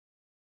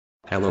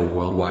Hello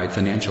worldwide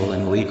financial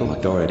and legal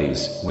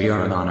authorities, we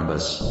are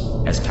anonymous.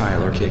 As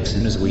Tyler kicks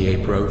in as we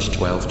approach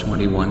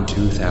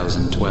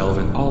 12/21/2012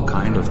 and all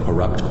kind of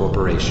corrupt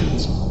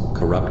corporations,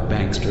 corrupt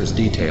banksters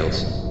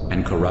details,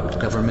 and corrupt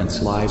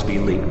governments' lies be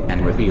leaked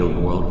and revealed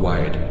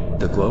worldwide,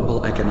 the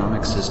global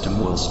economic system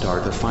will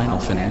start the final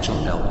financial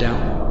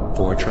meltdown,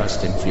 for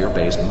trust and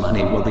fear-based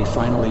money will be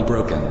finally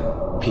broken.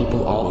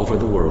 People all over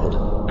the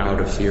world, out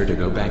of fear to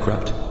go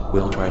bankrupt,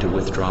 will try to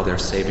withdraw their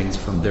savings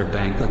from their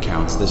bank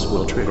accounts. This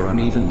will trigger an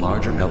even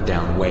larger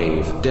meltdown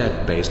wave.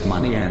 Debt-based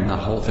money and the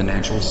whole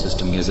financial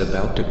system is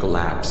about to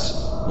collapse.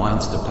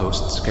 Once the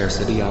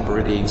post-scarcity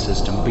operating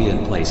system be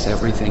in place,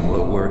 everything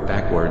will work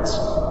backwards.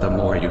 The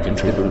more you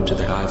contribute to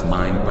the hive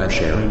mind by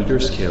sharing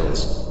your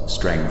skills,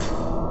 strength,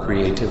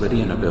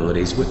 creativity and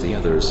abilities with the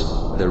others,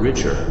 the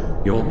richer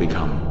you'll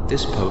become.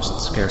 This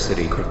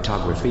post-scarcity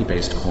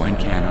cryptography-based coin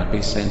cannot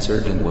be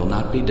censored and will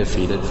not be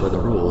defeated, for the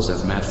rules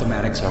of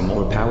mathematics are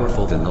more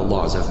powerful than the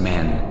laws of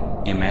man.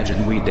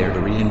 Imagine we dare to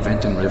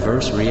reinvent and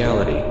reverse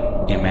reality.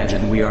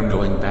 Imagine we are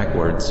going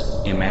backwards.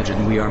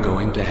 Imagine we are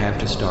going to have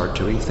to start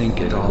to rethink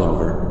it all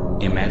over.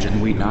 Imagine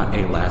we got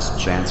a last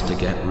chance to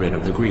get rid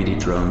of the greedy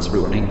drones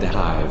ruining the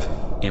hive.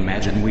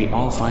 Imagine we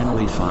all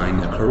finally find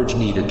the courage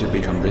needed to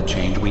become the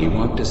change we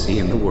want to see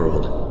in the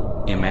world.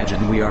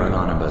 Imagine we are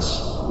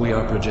anonymous. We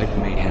are Project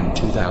Mayhem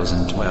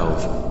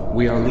 2012.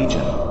 We are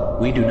Legion.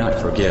 We do not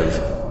forgive.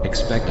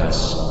 Expect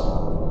us.